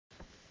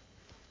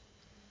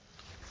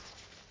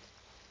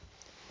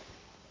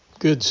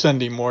Good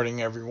Sunday morning,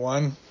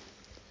 everyone.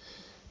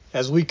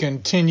 As we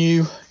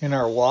continue in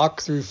our walk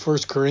through 1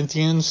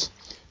 Corinthians,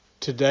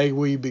 today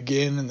we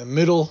begin in the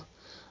middle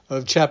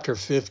of chapter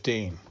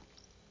 15.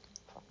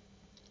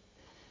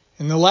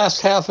 In the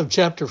last half of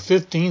chapter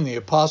 15, the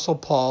Apostle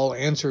Paul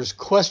answers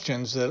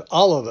questions that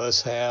all of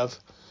us have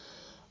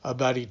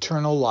about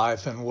eternal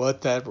life and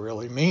what that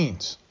really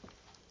means.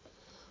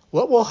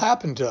 What will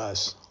happen to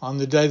us on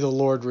the day the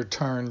Lord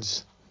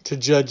returns to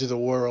judge the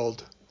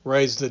world,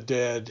 raise the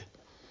dead,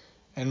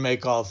 and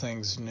make all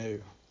things new?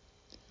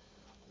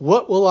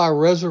 What will our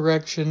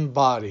resurrection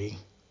body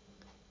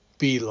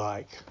be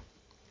like?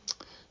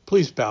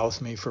 Please bow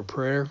with me for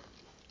prayer.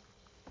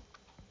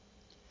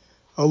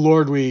 O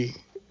Lord, we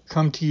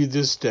come to you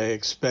this day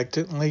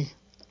expectantly,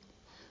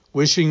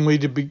 wishing we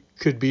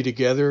could be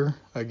together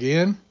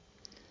again,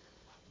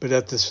 but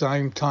at the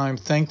same time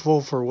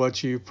thankful for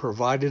what you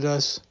provided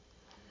us.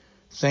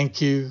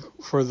 Thank you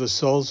for the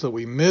souls that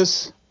we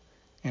miss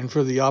and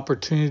for the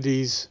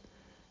opportunities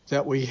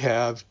that we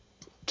have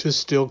to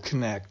still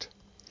connect.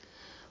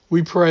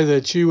 We pray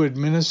that you would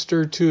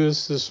minister to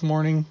us this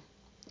morning,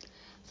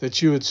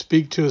 that you would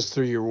speak to us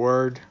through your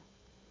word,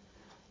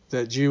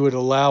 that you would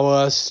allow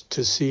us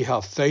to see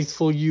how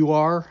faithful you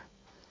are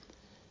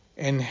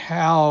and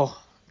how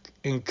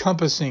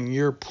encompassing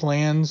your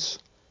plans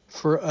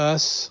for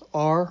us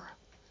are,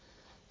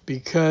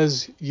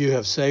 because you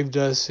have saved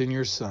us in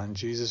your Son,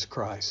 Jesus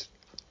Christ.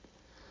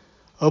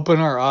 Open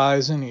our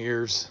eyes and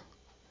ears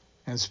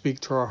and speak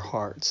to our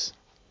hearts.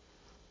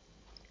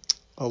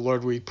 Oh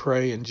Lord, we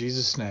pray in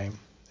Jesus' name.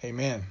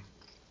 Amen.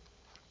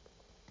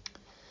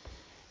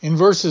 In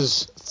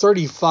verses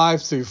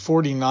 35 through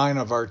 49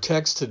 of our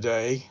text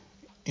today,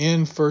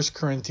 in 1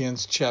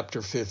 Corinthians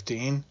chapter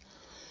 15,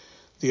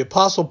 the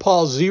Apostle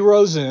Paul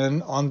zeroes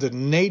in on the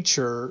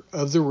nature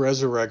of the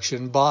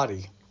resurrection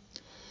body.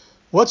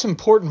 What's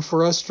important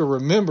for us to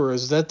remember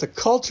is that the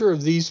culture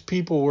of these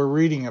people we're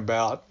reading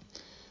about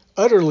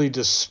utterly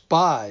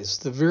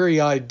despised the very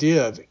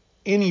idea of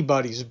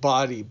anybody's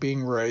body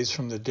being raised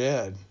from the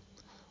dead.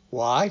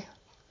 Why?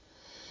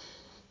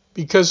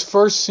 Because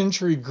first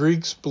century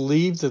Greeks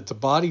believed that the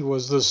body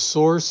was the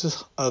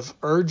source of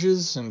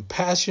urges and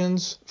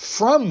passions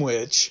from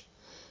which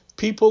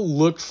people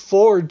looked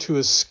forward to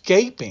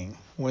escaping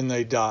when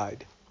they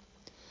died.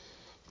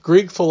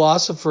 Greek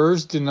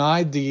philosophers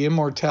denied the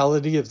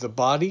immortality of the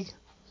body,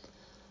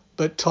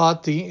 but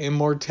taught the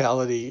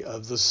immortality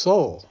of the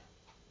soul.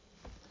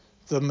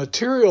 The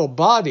material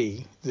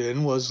body,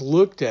 then, was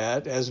looked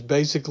at as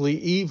basically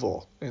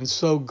evil, and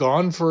so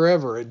gone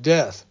forever at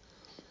death,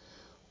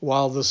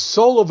 while the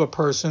soul of a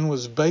person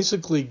was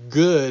basically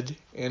good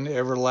and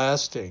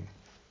everlasting.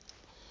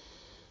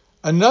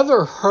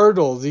 Another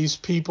hurdle these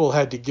people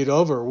had to get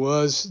over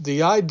was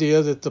the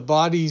idea that the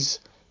body's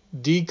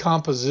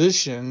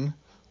decomposition,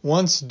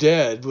 once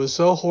dead, was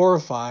so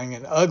horrifying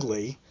and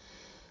ugly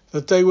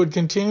that they would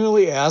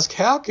continually ask,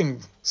 how can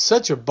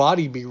such a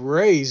body be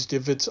raised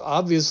if it's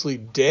obviously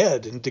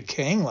dead and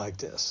decaying like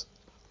this?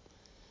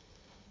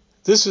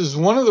 This is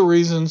one of the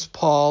reasons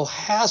Paul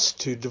has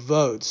to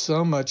devote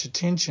so much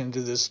attention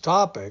to this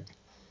topic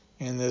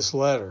in this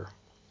letter.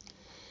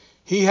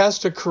 He has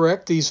to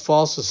correct these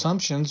false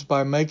assumptions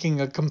by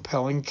making a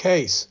compelling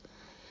case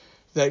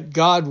that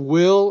God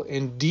will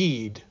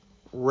indeed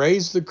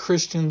raise the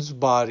Christian's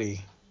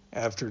body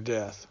after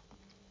death.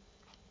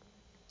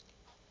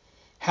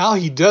 How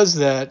he does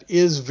that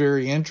is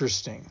very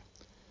interesting.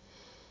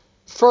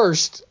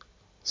 First,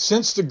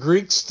 since the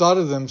Greeks thought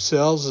of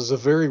themselves as a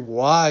very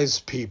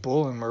wise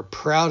people and were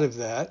proud of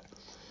that,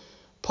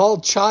 Paul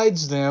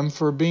chides them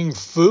for being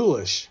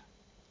foolish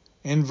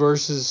in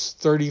verses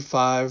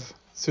 35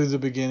 through the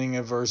beginning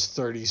of verse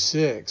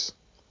 36.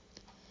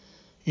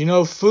 You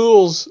know,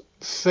 fools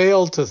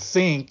fail to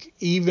think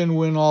even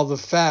when all the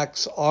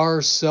facts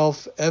are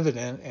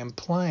self-evident and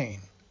plain.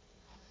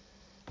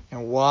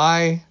 And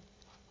why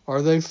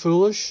are they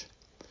foolish?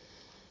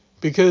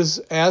 Because,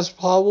 as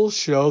Paul will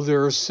show,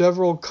 there are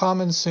several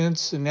common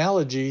sense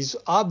analogies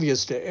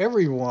obvious to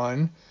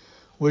everyone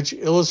which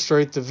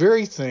illustrate the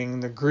very thing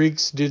the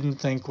Greeks didn't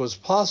think was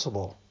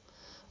possible,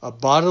 a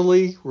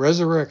bodily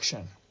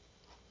resurrection.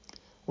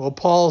 Well,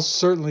 Paul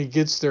certainly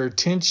gets their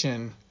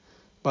attention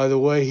by the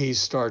way he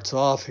starts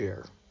off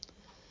here.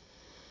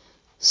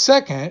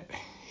 Second,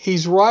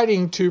 he's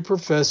writing to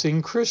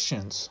professing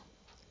Christians.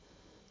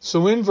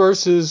 So in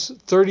verses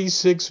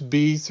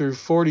 36b through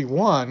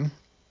 41,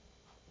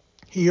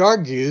 he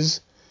argues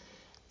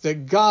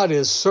that God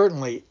is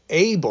certainly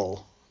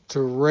able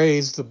to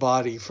raise the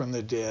body from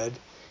the dead,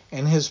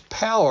 and his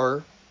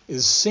power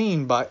is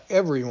seen by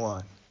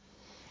everyone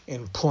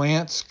in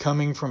plants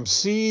coming from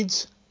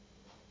seeds,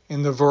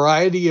 in the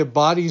variety of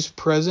bodies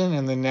present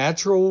in the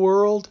natural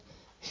world,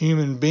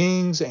 human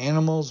beings,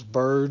 animals,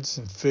 birds,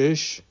 and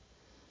fish,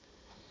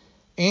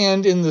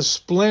 and in the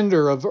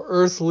splendor of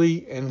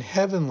earthly and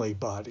heavenly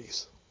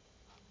bodies.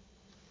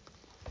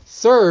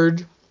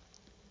 Third,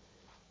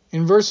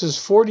 in verses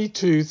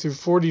 42 through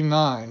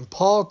 49,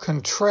 Paul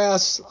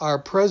contrasts our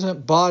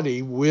present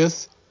body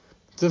with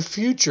the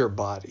future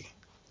body.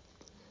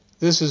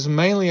 This is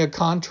mainly a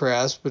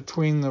contrast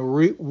between the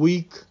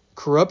weak,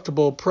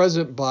 corruptible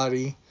present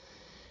body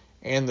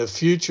and the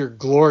future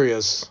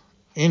glorious,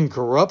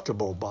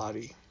 incorruptible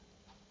body.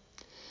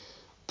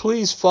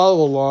 Please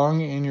follow along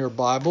in your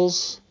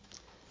Bibles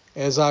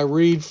as I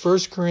read 1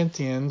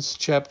 Corinthians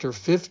chapter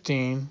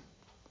 15,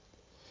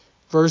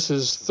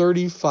 verses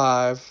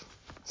 35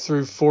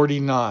 through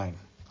 49.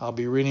 I'll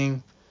be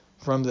reading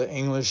from the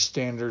English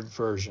Standard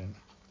Version.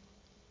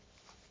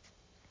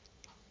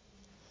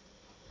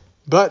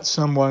 But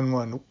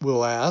someone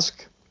will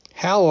ask,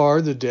 how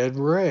are the dead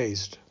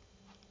raised?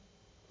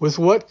 With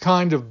what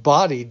kind of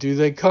body do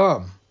they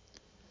come?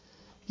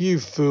 You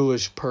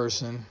foolish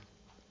person.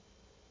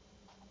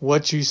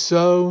 What you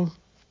sow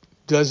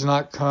does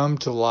not come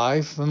to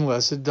life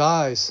unless it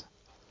dies.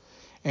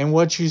 And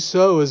what you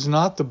sow is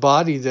not the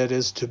body that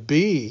is to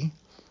be,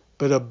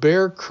 but a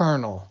bare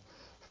kernel,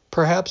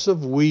 perhaps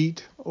of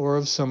wheat or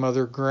of some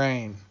other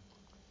grain.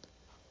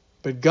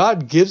 But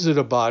God gives it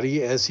a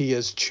body as he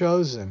has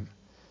chosen,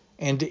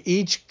 and to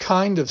each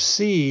kind of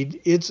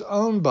seed its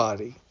own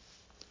body.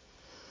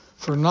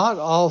 For not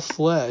all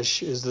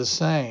flesh is the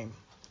same,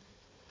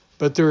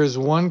 but there is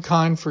one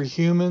kind for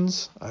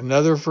humans,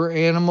 another for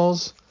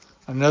animals,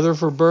 another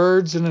for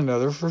birds, and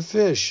another for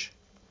fish.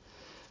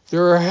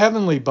 There are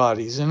heavenly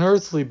bodies and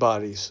earthly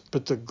bodies,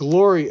 but the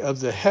glory of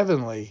the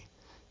heavenly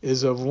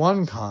is of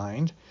one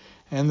kind,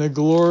 and the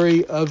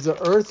glory of the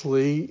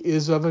earthly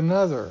is of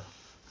another.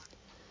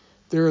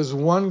 There is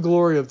one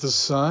glory of the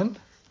sun,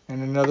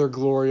 and another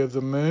glory of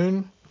the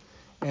moon,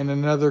 and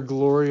another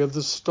glory of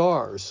the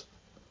stars.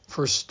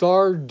 For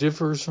star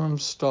differs from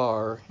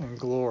star in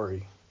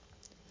glory.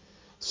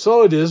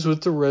 So it is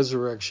with the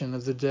resurrection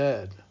of the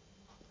dead.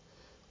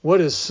 What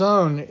is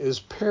sown is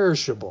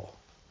perishable.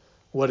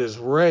 What is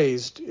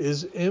raised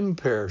is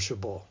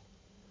imperishable.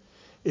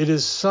 It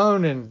is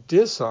sown in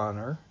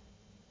dishonor.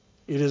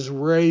 It is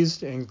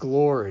raised in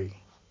glory.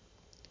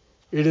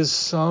 It is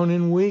sown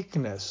in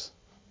weakness.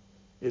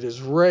 It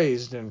is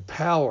raised in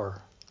power.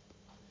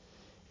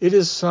 It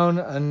is sown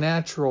a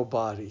natural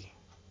body.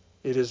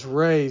 It is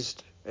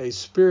raised a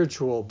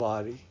spiritual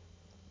body.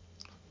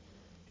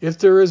 If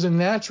there is a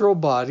natural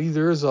body,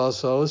 there is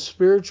also a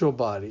spiritual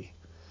body.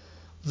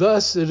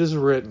 Thus it is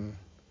written,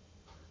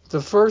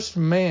 the first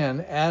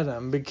man,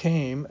 Adam,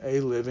 became a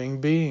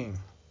living being.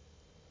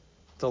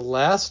 The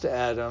last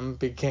Adam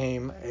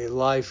became a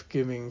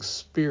life-giving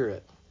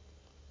spirit.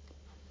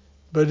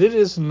 But it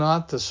is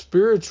not the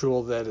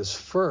spiritual that is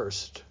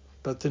first,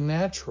 but the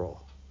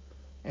natural,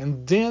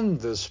 and then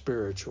the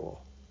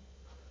spiritual.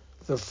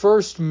 The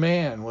first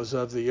man was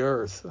of the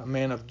earth, a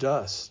man of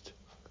dust.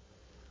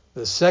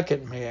 The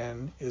second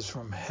man is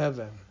from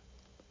heaven.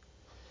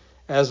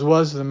 As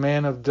was the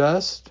man of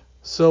dust,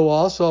 so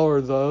also are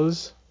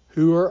those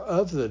who are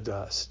of the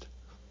dust.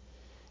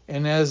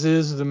 And as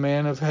is the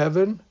man of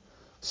heaven,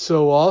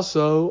 so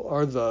also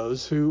are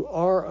those who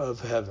are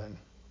of heaven.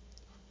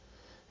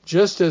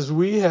 Just as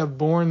we have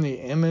borne the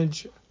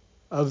image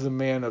of the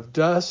man of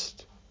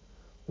dust,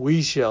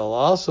 we shall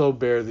also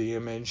bear the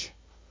image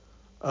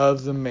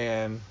of the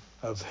man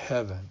of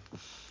heaven.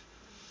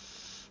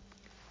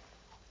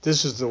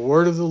 This is the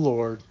word of the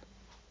Lord.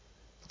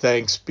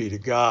 Thanks be to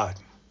God.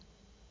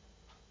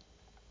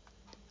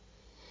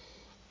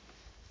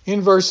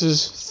 In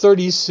verses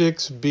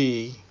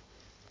 36b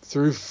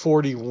through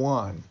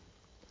 41,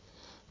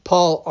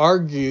 Paul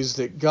argues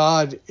that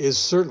God is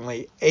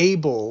certainly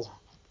able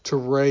to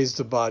raise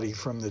the body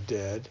from the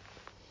dead,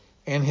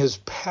 and his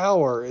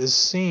power is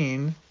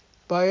seen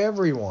by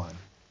everyone.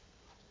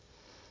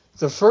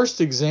 The first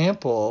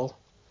example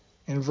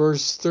in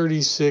verse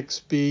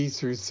 36b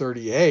through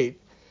 38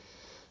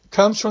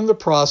 comes from the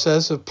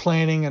process of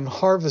planting and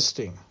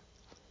harvesting,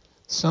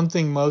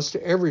 something most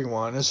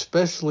everyone,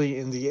 especially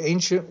in the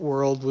ancient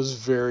world, was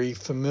very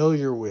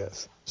familiar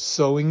with,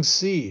 sowing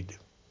seed.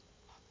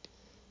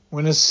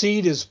 When a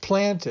seed is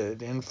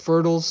planted in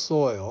fertile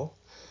soil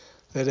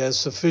that has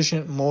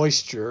sufficient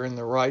moisture and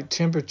the right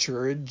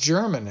temperature, it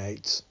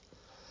germinates,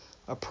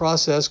 a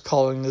process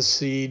causing the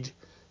seed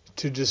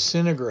to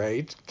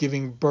disintegrate,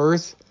 giving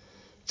birth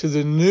to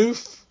the new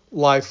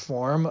life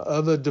form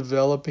of a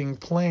developing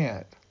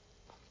plant.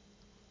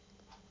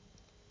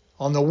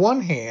 On the one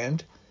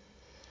hand,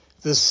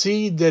 the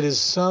seed that is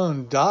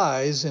sown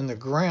dies in the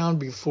ground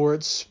before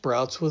it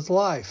sprouts with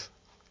life.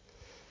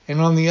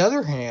 And on the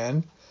other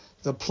hand,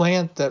 the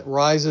plant that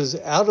rises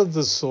out of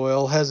the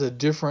soil has a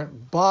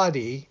different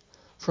body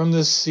from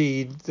the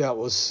seed that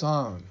was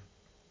sown.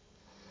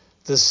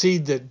 The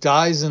seed that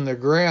dies in the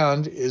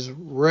ground is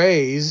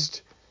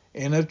raised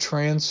in a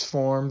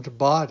transformed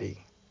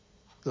body,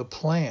 the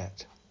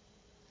plant.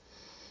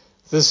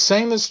 The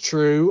same is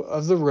true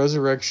of the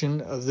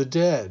resurrection of the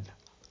dead.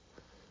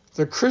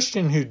 The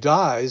Christian who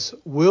dies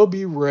will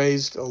be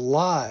raised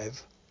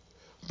alive,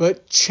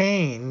 but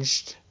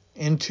changed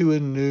into a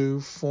new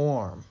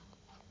form.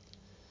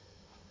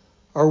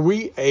 Are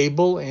we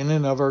able in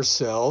and of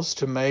ourselves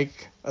to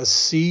make a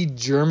seed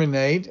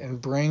germinate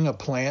and bring a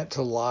plant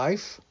to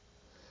life?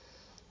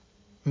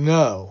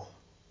 No,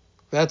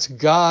 that's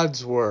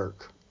God's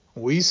work.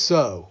 We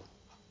sow.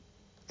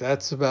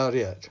 That's about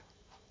it.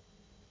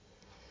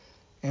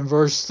 In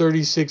verse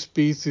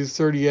 36b through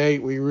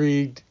 38, we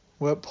read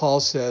what Paul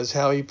says,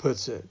 how he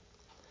puts it.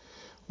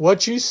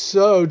 What you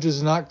sow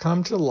does not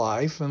come to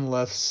life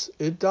unless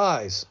it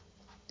dies.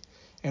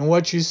 And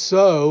what you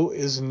sow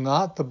is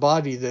not the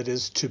body that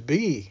is to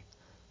be,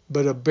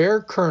 but a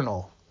bare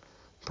kernel,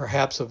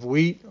 perhaps of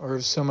wheat or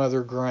of some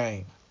other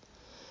grain.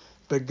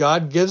 But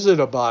God gives it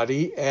a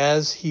body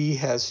as he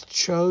has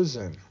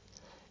chosen,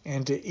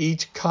 and to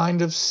each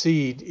kind of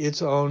seed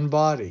its own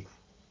body.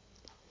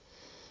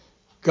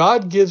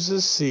 God gives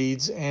us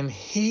seeds, and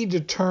he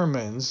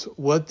determines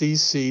what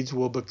these seeds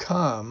will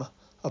become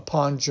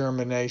upon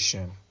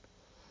germination.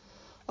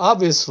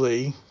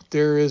 Obviously,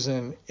 there is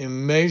an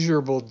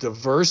immeasurable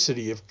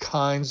diversity of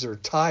kinds or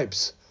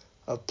types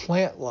of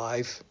plant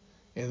life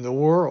in the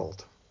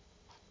world.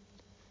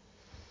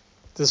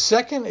 The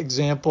second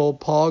example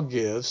Paul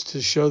gives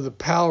to show the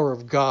power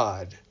of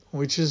God,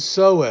 which is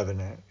so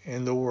evident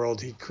in the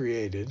world he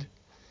created,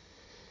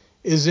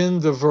 is in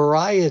the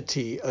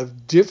variety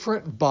of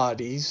different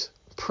bodies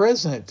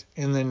present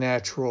in the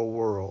natural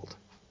world.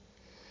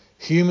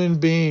 Human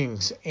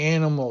beings,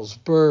 animals,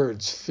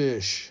 birds,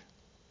 fish.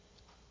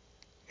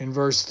 In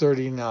verse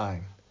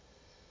 39,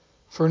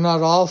 for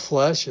not all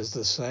flesh is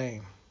the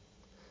same,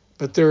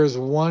 but there is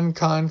one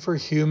kind for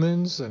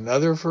humans,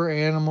 another for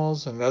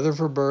animals, another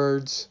for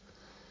birds,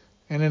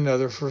 and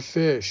another for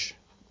fish.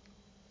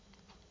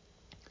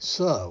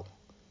 So,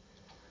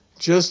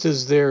 just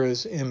as there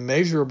is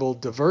immeasurable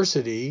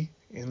diversity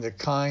in the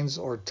kinds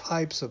or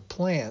types of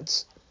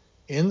plants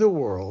in the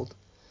world,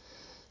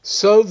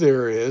 so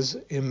there is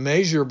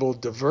immeasurable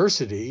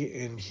diversity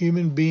in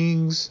human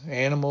beings,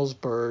 animals,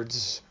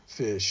 birds,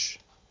 fish.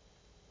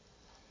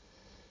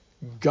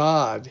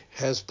 God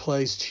has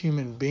placed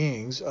human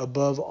beings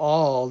above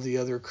all the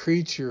other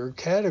creature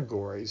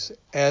categories,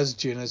 as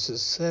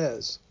Genesis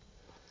says.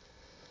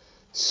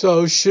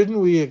 So shouldn't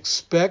we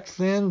expect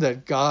then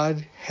that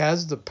God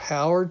has the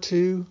power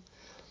to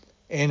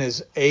and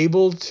is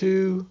able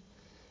to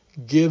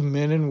give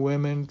men and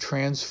women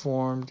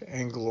transformed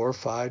and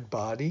glorified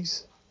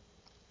bodies?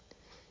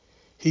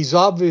 He's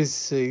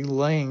obviously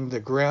laying the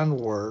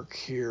groundwork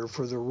here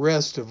for the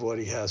rest of what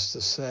he has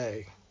to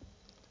say.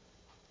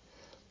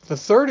 The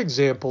third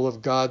example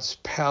of God's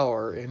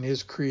power in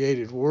his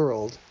created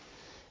world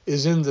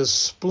is in the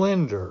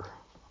splendor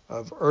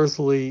of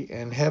earthly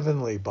and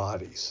heavenly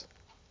bodies.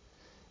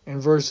 In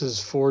verses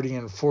 40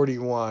 and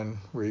 41,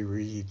 we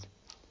read,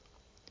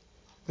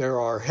 there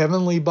are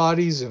heavenly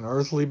bodies and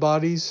earthly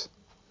bodies,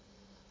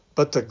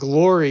 but the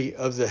glory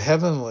of the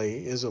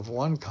heavenly is of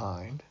one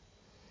kind,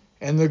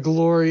 and the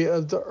glory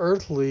of the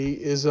earthly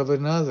is of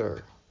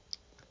another.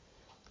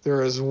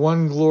 There is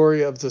one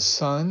glory of the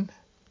sun,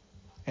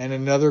 and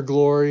another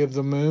glory of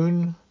the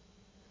moon,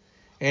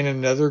 and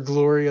another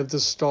glory of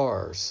the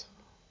stars.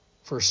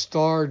 For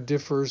star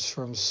differs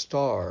from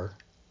star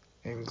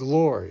in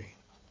glory.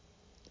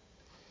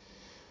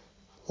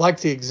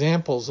 Like the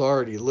examples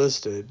already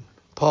listed,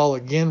 Paul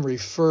again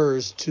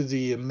refers to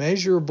the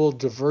immeasurable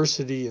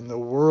diversity in the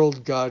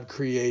world God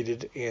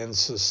created and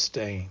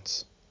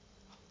sustains.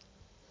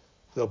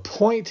 The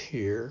point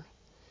here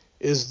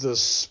is the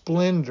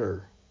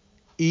splendor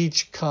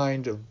each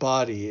kind of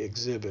body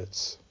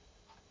exhibits.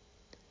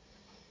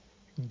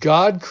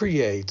 God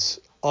creates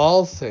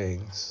all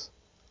things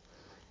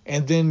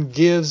and then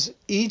gives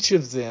each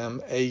of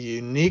them a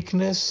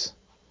uniqueness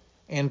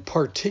and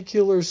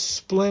particular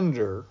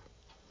splendor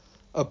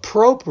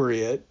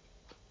appropriate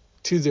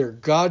to their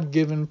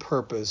God-given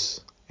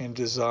purpose and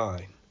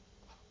design.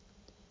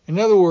 In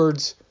other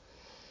words,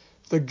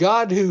 the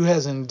God who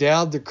has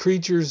endowed the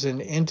creatures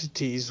and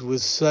entities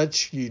with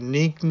such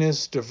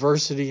uniqueness,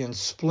 diversity, and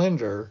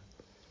splendor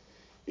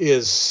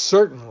is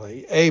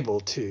certainly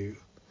able to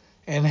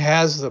and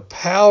has the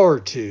power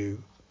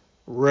to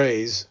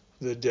raise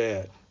the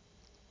dead.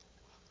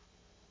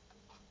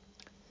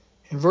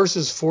 In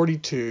verses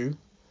 42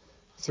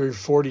 through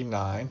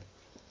 49,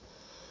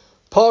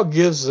 Paul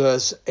gives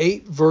us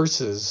 8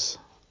 verses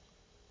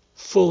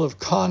full of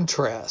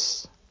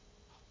contrasts.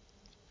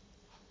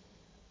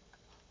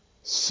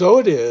 So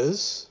it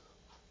is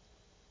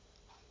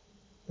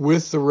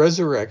with the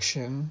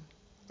resurrection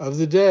of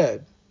the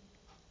dead.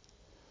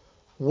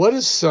 What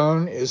is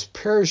sown is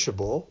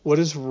perishable, what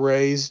is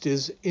raised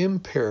is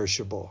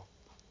imperishable.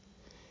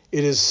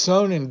 It is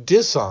sown in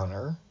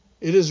dishonor,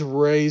 it is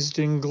raised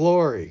in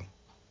glory.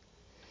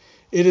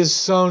 It is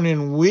sown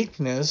in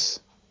weakness,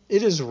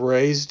 it is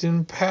raised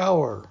in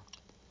power.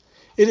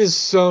 It is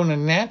sown a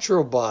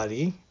natural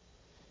body,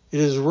 it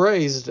is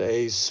raised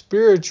a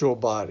spiritual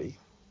body.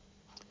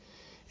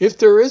 If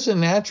there is a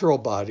natural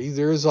body,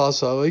 there is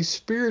also a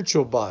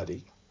spiritual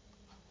body.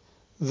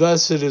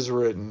 Thus it is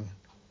written,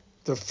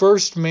 the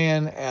first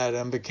man,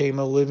 Adam, became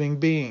a living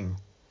being.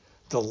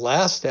 The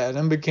last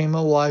Adam became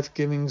a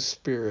life-giving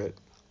spirit.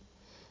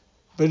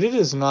 But it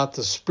is not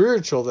the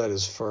spiritual that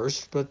is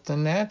first, but the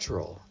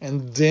natural,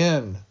 and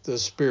then the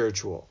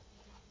spiritual.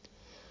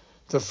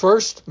 The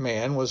first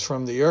man was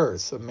from the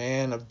earth, a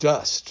man of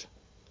dust.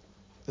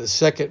 The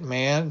second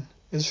man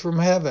is from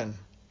heaven.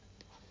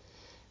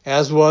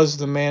 As was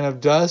the man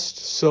of dust,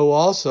 so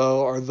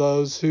also are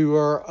those who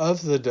are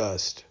of the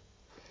dust.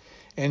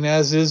 And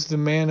as is the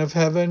man of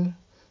heaven,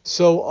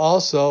 so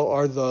also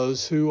are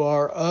those who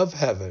are of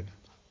heaven.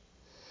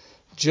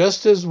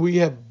 Just as we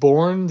have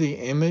borne the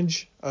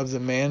image of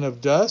the man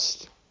of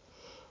dust,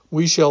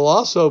 we shall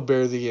also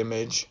bear the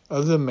image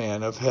of the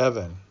man of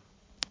heaven.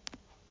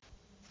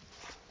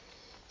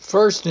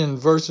 First, in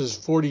verses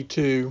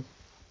 42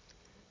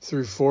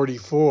 through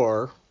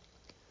 44,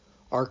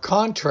 are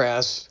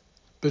contrasts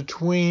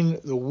between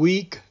the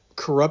weak,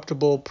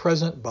 corruptible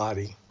present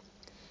body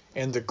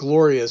and the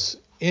glorious,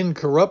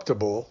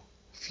 incorruptible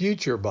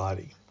future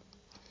body.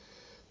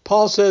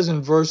 Paul says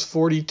in verse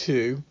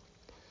 42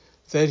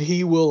 that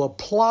he will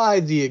apply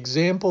the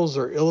examples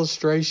or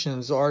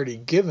illustrations already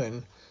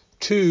given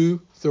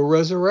to the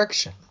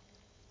resurrection.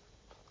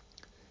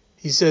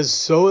 He says,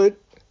 so it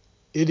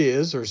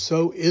is, or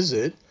so is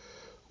it,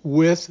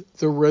 with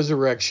the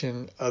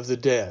resurrection of the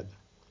dead.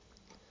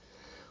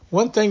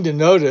 One thing to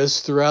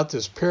notice throughout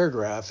this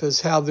paragraph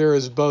is how there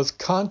is both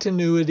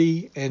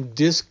continuity and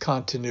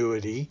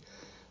discontinuity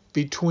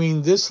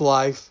between this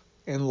life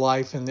and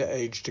life in the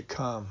age to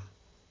come.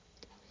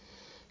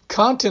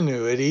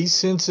 Continuity,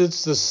 since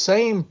it's the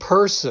same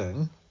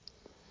person,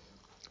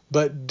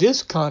 but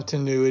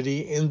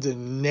discontinuity in the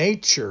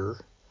nature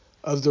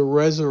of the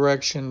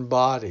resurrection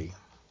body.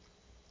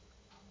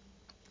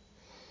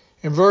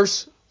 In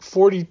verse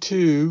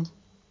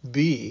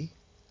 42b,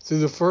 through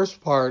the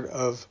first part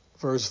of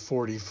verse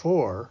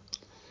 44,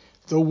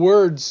 the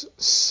words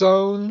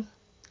sown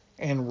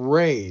and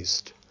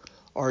raised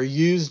are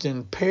used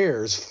in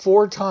pairs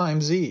 4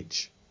 times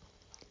each.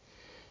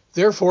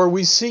 Therefore,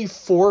 we see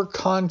 4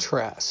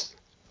 contrasts.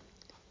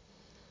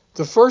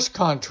 The first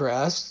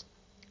contrast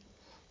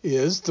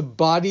is the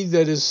body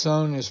that is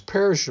sown is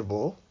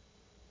perishable.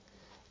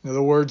 In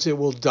other words, it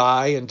will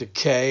die and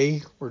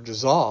decay or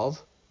dissolve.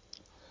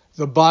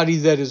 The body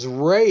that is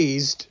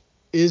raised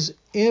is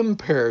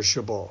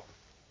imperishable.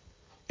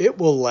 It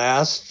will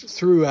last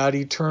throughout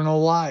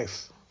eternal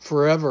life,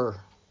 forever.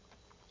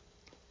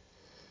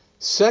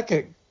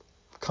 Second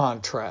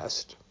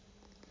contrast.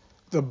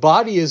 The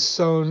body is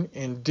sown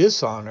in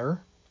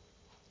dishonor.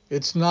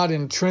 It's not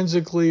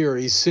intrinsically or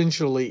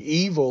essentially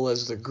evil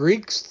as the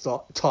Greeks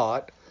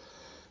taught,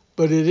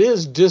 but it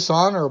is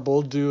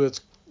dishonorable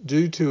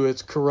due to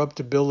its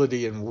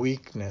corruptibility and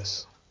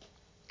weakness.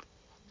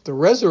 The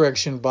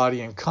resurrection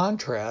body, in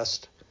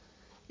contrast,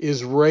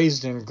 is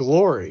raised in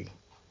glory,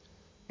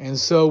 and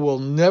so will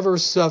never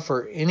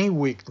suffer any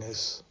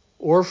weakness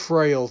or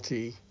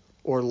frailty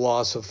or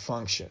loss of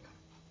function.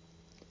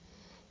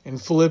 In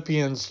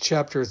Philippians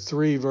chapter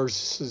 3,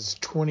 verses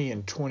 20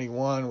 and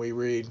 21, we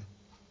read,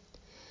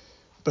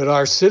 "But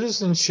our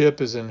citizenship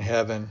is in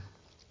heaven,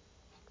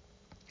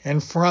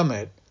 and from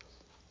it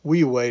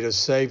we await a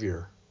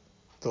Savior,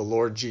 the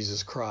Lord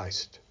Jesus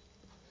Christ,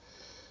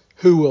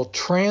 who will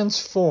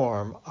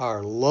transform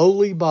our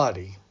lowly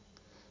body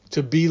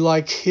to be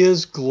like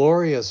his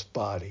glorious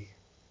body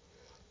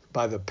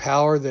by the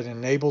power that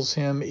enables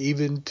him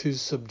even to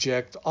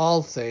subject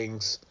all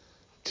things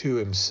to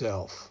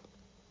himself."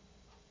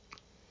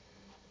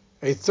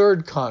 A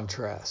third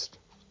contrast.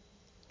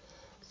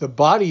 The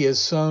body is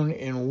sown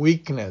in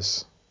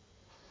weakness.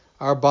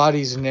 Our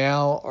bodies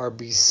now are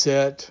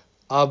beset,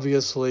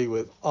 obviously,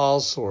 with all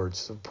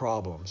sorts of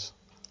problems.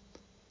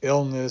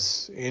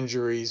 Illness,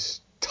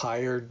 injuries,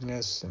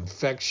 tiredness,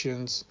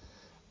 infections,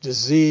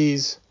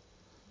 disease,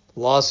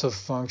 loss of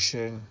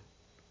function,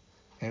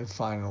 and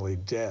finally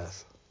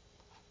death.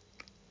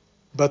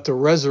 But the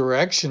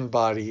resurrection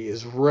body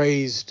is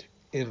raised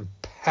in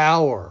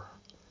power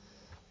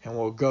and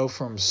will go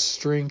from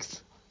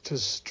strength to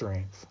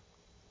strength.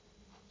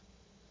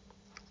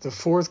 The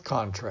fourth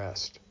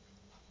contrast.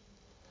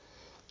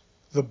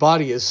 The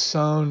body is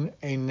sown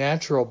a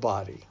natural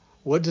body.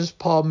 What does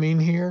Paul mean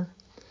here?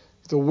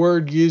 The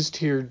word used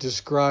here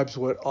describes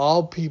what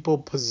all people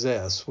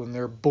possess when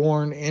they're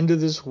born into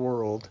this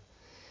world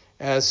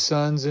as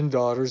sons and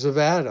daughters of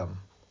Adam.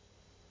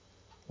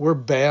 We're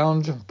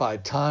bound by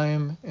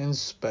time and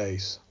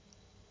space.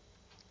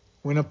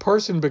 When a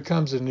person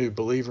becomes a new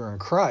believer in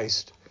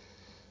Christ,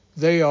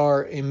 they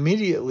are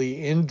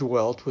immediately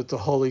indwelt with the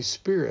Holy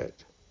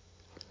Spirit.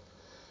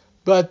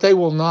 But they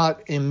will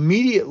not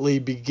immediately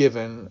be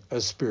given a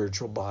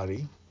spiritual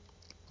body.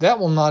 That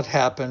will not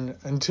happen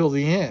until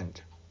the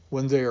end,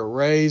 when they are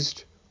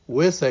raised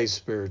with a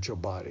spiritual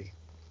body.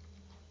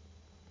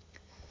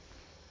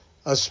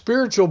 A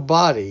spiritual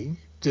body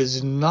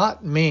does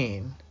not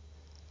mean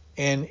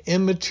an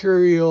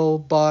immaterial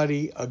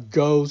body, a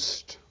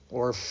ghost,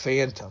 or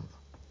phantom.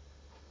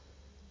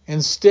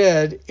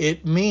 Instead,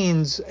 it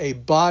means a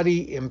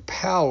body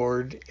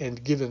empowered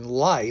and given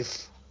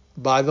life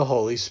by the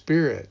Holy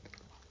Spirit.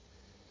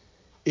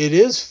 It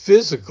is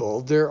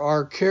physical. There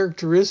are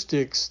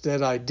characteristics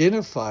that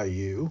identify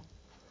you,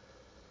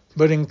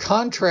 but in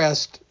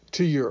contrast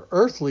to your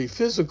earthly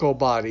physical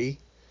body,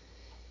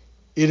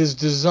 it is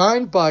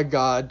designed by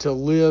God to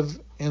live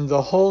in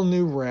the whole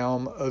new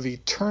realm of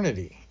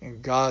eternity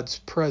in God's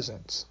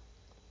presence.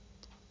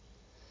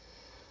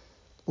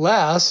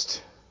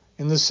 Last,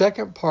 in the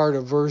second part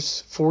of verse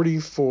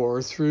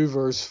 44 through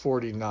verse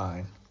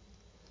 49,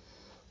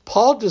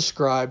 Paul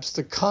describes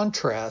the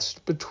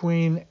contrast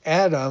between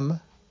Adam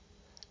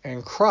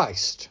and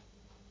Christ.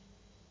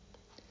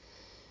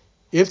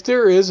 If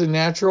there is a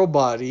natural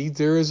body,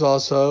 there is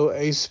also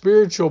a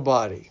spiritual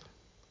body.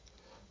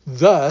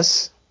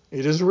 Thus,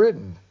 it is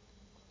written,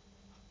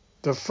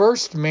 the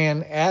first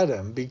man,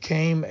 Adam,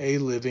 became a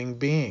living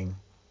being.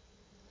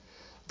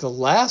 The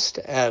last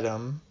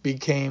Adam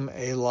became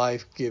a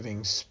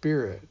life-giving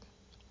spirit.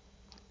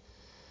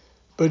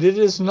 But it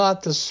is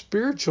not the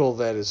spiritual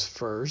that is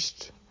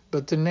first,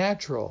 but the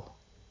natural,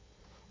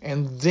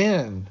 and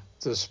then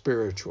the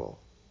spiritual.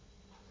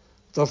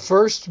 The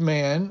first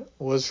man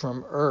was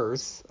from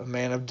earth, a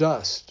man of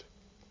dust.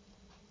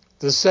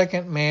 The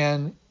second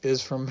man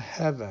is from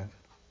heaven.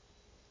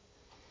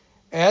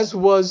 As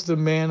was the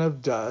man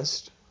of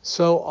dust,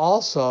 so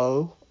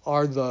also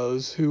are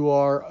those who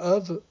are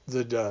of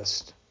the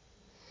dust.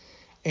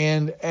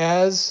 And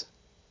as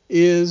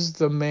is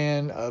the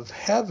man of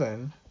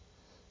heaven,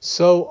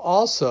 so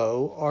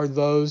also are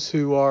those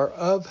who are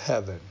of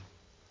heaven.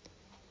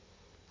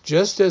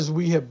 Just as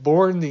we have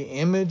borne the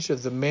image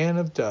of the man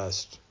of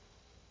dust,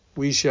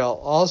 we shall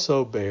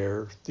also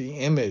bear the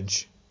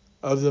image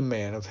of the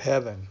man of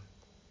heaven.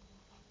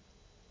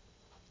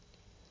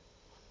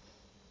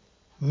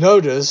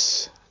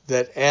 Notice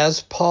that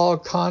as Paul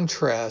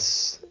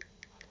contrasts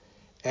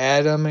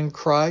Adam and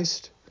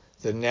Christ,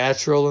 the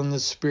natural and the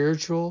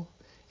spiritual,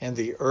 and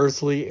the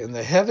earthly and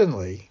the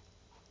heavenly,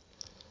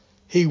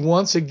 he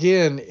once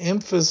again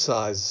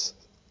emphasizes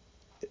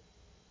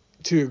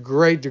to a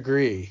great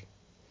degree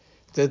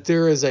that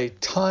there is a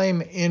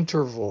time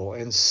interval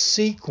and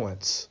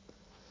sequence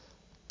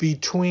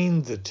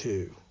between the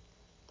two.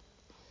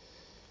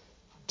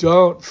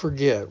 Don't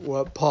forget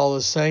what Paul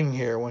is saying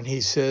here when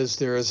he says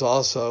there is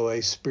also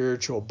a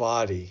spiritual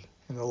body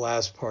in the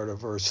last part of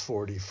verse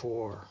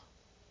 44.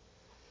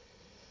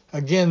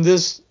 Again,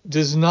 this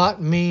does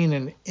not mean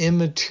an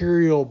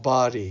immaterial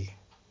body,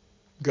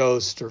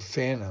 ghost or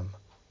phantom,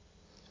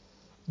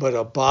 but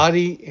a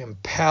body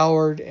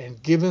empowered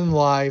and given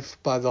life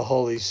by the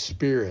Holy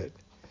Spirit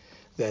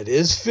that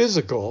is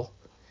physical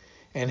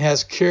and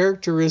has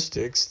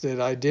characteristics that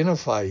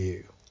identify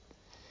you.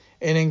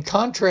 And in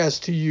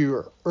contrast to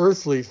your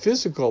earthly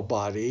physical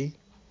body,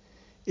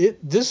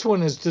 this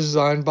one is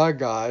designed by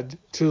God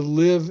to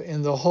live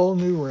in the whole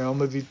new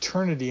realm of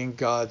eternity in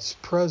God's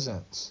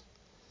presence.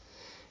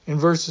 In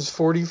verses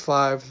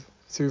 45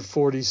 through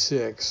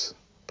 46,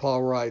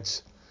 Paul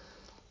writes,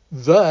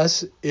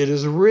 thus it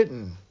is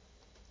written,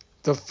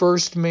 the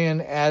first man,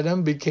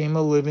 Adam, became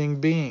a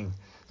living being.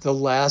 The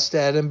last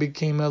Adam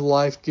became a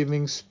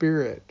life-giving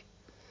spirit.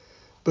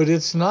 But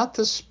it's not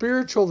the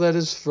spiritual that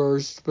is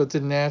first, but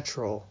the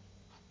natural,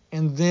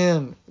 and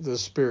then the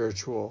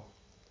spiritual.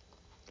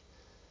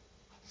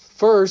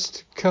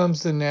 First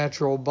comes the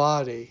natural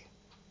body,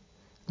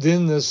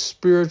 then the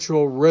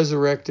spiritual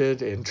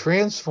resurrected and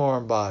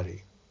transformed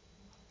body.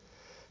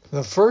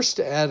 The first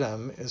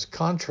Adam is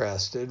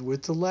contrasted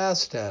with the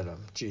last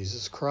Adam,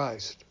 Jesus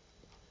Christ.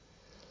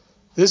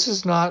 This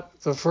is not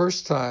the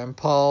first time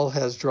Paul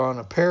has drawn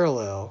a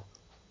parallel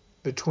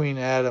between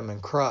Adam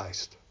and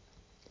Christ.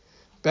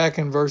 Back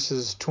in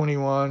verses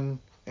 21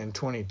 and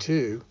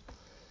 22,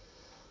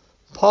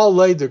 Paul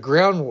laid the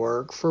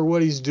groundwork for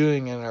what he's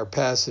doing in our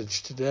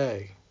passage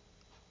today.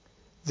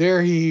 There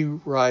he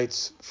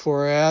writes,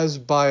 for as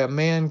by a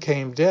man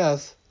came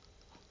death,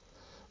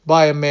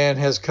 by a man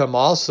has come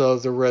also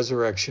the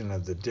resurrection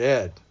of the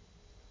dead.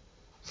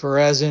 For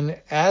as in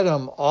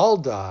Adam all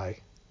die,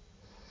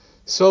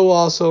 so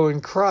also in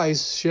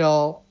Christ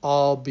shall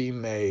all be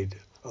made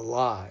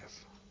alive.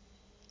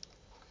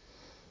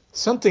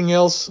 Something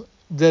else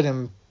that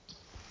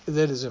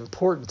is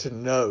important to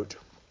note.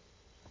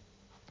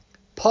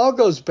 Paul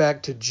goes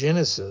back to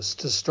Genesis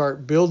to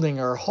start building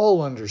our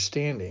whole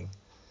understanding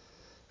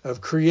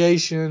of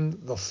creation,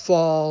 the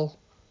fall,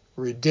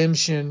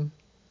 redemption,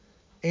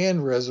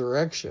 and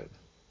resurrection.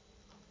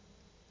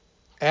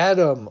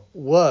 Adam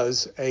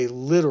was a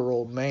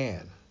literal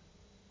man.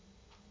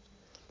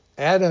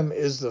 Adam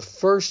is the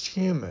first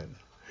human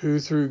who,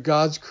 through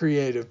God's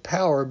creative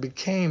power,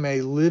 became a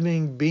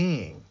living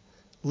being.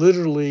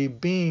 Literally,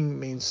 being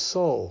means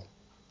soul.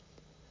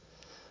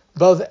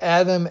 Both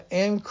Adam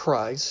and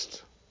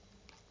Christ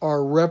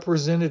are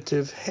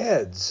representative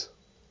heads.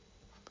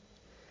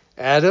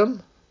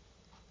 Adam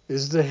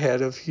is the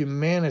head of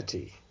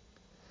humanity,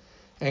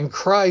 and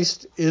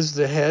Christ is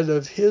the head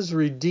of his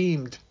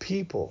redeemed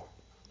people.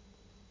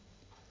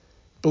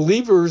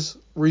 Believers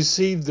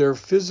receive their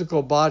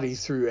physical body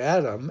through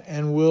Adam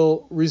and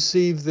will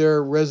receive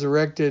their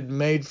resurrected,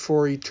 made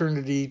for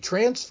eternity,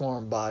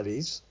 transformed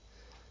bodies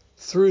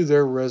through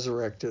their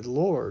resurrected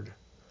Lord,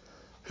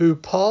 who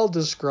Paul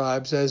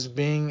describes as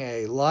being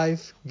a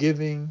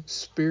life-giving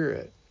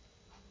spirit.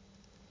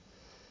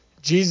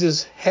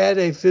 Jesus had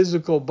a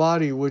physical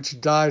body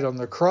which died on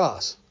the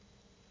cross,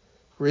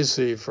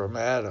 received from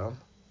Adam,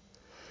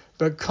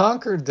 but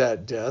conquered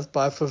that death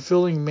by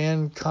fulfilling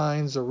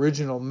mankind's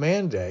original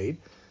mandate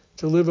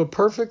to live a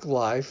perfect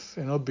life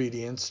in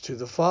obedience to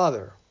the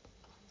Father.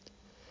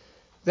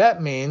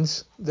 That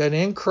means that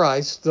in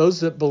Christ,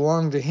 those that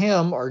belong to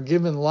him are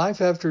given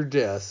life after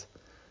death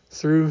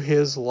through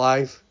his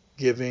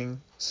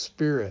life-giving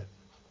Spirit.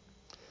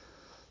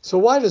 So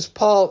why does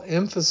Paul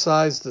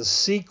emphasize the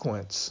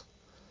sequence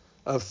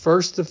of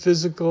first the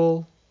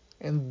physical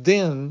and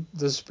then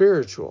the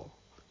spiritual?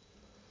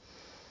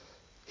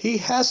 He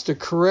has to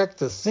correct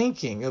the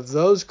thinking of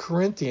those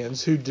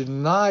Corinthians who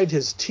denied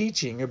his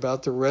teaching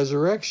about the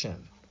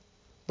resurrection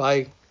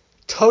by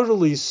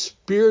totally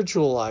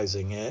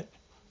spiritualizing it.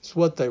 Is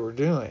what they were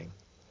doing.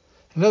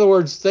 In other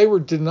words, they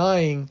were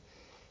denying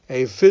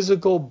a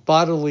physical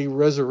bodily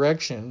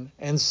resurrection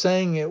and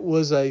saying it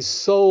was a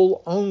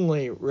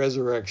soul-only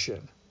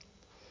resurrection.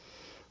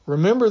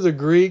 Remember the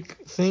Greek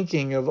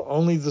thinking of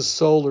only the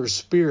soul or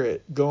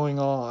spirit going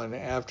on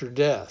after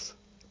death.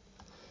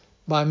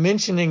 By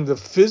mentioning the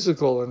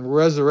physical and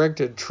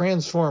resurrected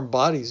transformed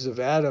bodies of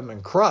Adam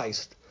and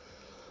Christ,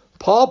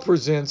 Paul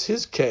presents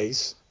his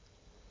case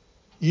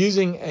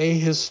using a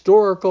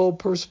historical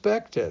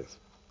perspective.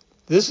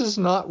 This is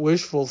not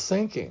wishful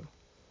thinking,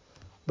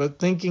 but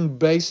thinking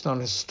based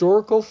on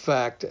historical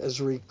fact as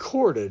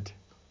recorded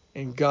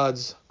in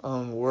God's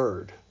own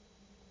word.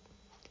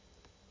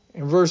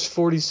 In verse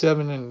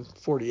 47 and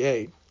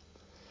 48,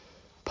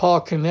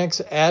 Paul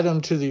connects Adam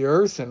to the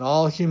earth and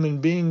all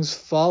human beings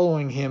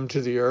following him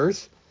to the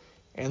earth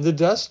and the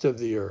dust of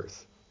the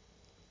earth.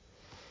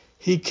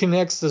 He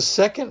connects the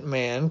second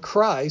man,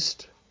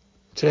 Christ,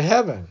 to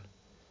heaven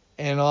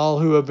and all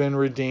who have been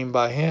redeemed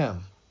by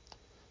him,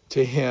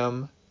 to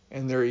him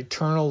and their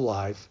eternal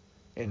life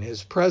in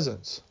his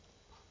presence.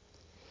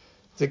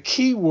 The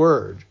key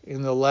word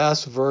in the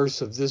last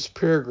verse of this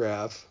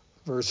paragraph,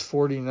 verse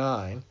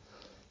 49,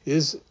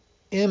 is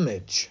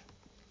image.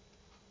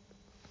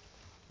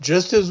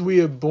 Just as we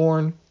have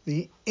borne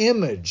the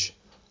image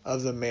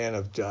of the man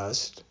of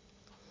dust,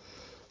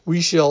 we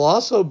shall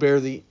also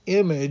bear the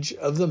image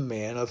of the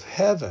man of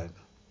heaven.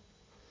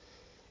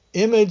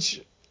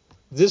 Image,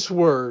 this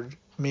word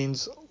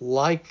means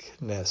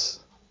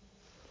likeness.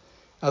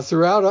 Now,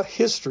 throughout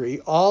history,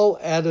 all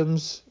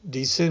Adam's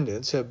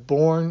descendants have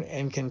borne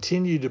and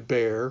continue to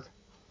bear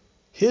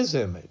his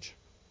image,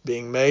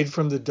 being made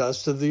from the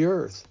dust of the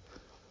earth,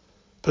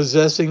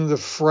 possessing the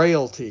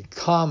frailty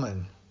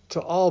common to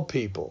all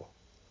people.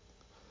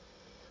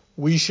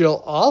 We shall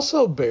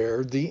also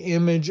bear the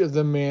image of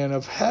the man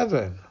of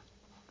heaven.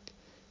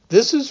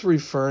 This is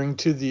referring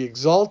to the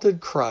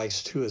exalted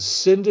Christ who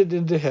ascended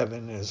into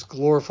heaven in his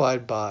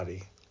glorified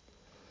body.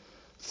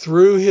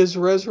 Through his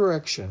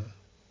resurrection,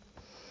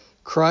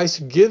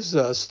 Christ gives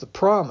us the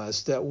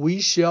promise that we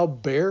shall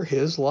bear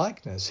his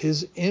likeness,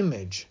 his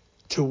image,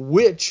 to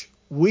which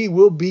we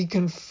will be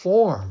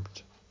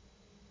conformed.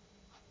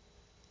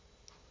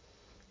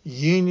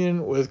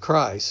 Union with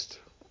Christ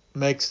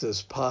makes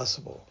this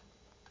possible.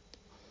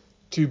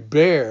 To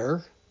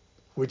bear,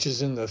 which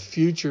is in the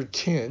future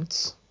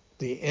tense,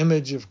 the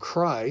image of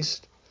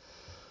Christ,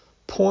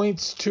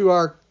 points to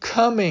our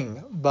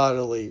coming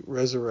bodily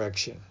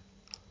resurrection.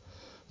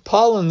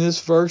 Paul in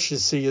this verse, you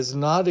see, is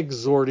not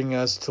exhorting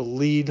us to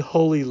lead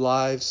holy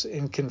lives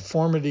in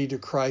conformity to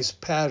Christ's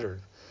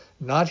pattern.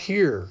 Not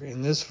here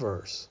in this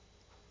verse.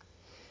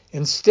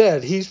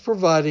 Instead, he's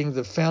providing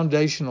the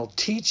foundational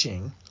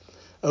teaching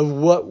of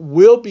what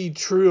will be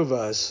true of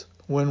us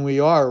when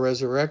we are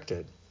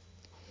resurrected.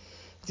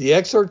 The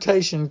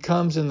exhortation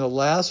comes in the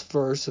last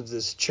verse of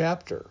this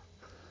chapter.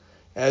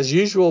 As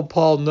usual,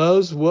 Paul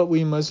knows what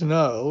we must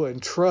know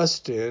and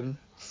trust in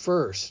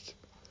first,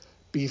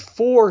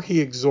 before he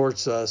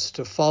exhorts us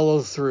to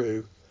follow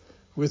through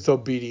with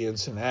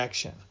obedience and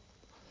action.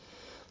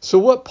 So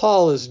what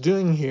Paul is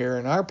doing here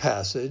in our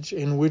passage,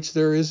 in which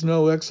there is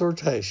no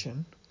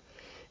exhortation,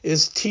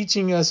 is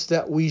teaching us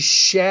that we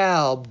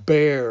shall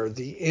bear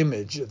the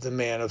image of the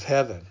man of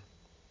heaven.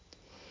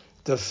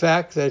 The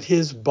fact that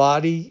his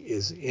body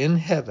is in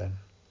heaven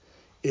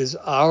is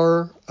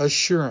our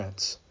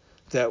assurance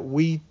that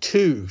we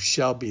too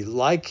shall be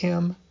like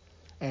him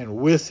and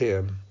with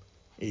him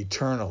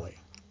eternally.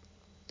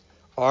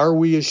 Are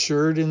we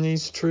assured in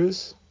these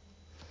truths?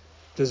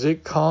 Does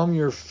it calm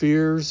your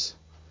fears,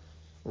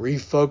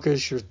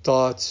 refocus your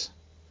thoughts,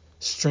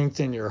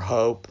 strengthen your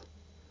hope,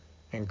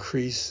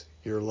 increase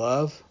your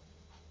love?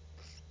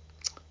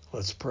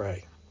 Let's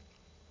pray.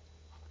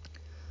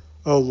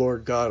 Oh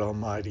Lord God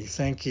Almighty,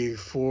 thank you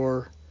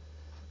for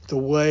the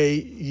way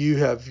you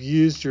have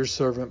used your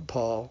servant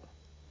Paul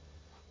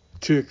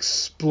to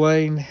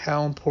explain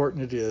how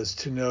important it is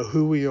to know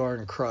who we are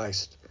in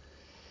Christ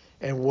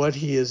and what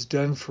he has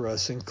done for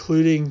us,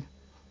 including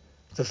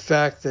the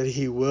fact that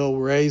he will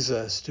raise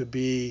us to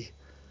be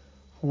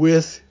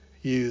with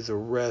you the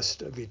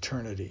rest of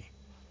eternity,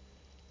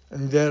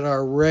 and that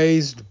our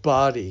raised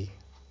body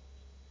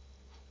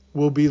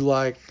will be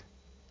like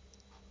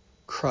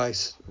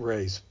Christ's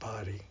raised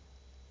body.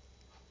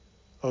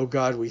 Oh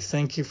God, we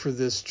thank you for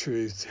this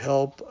truth.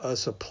 Help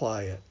us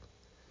apply it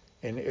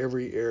in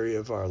every area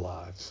of our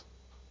lives.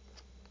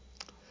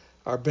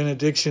 Our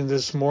benediction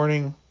this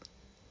morning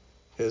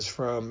is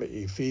from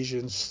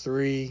Ephesians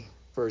 3,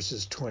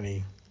 verses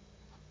 20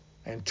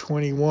 and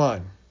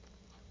 21.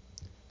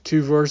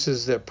 Two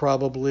verses that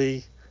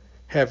probably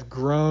have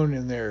grown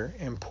in their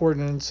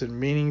importance and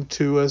meaning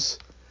to us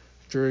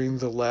during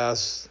the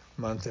last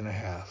month and a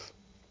half.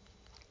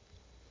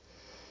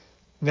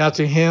 Now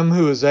to him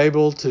who is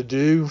able to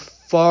do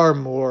far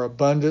more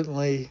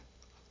abundantly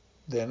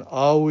than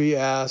all we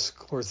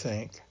ask or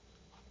think,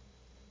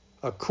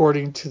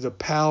 according to the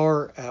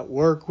power at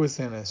work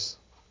within us,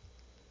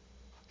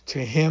 to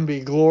him be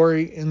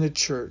glory in the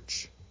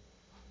church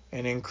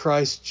and in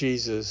Christ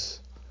Jesus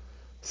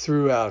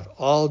throughout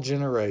all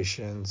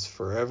generations,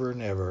 forever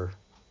and ever.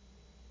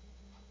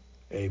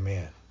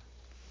 Amen.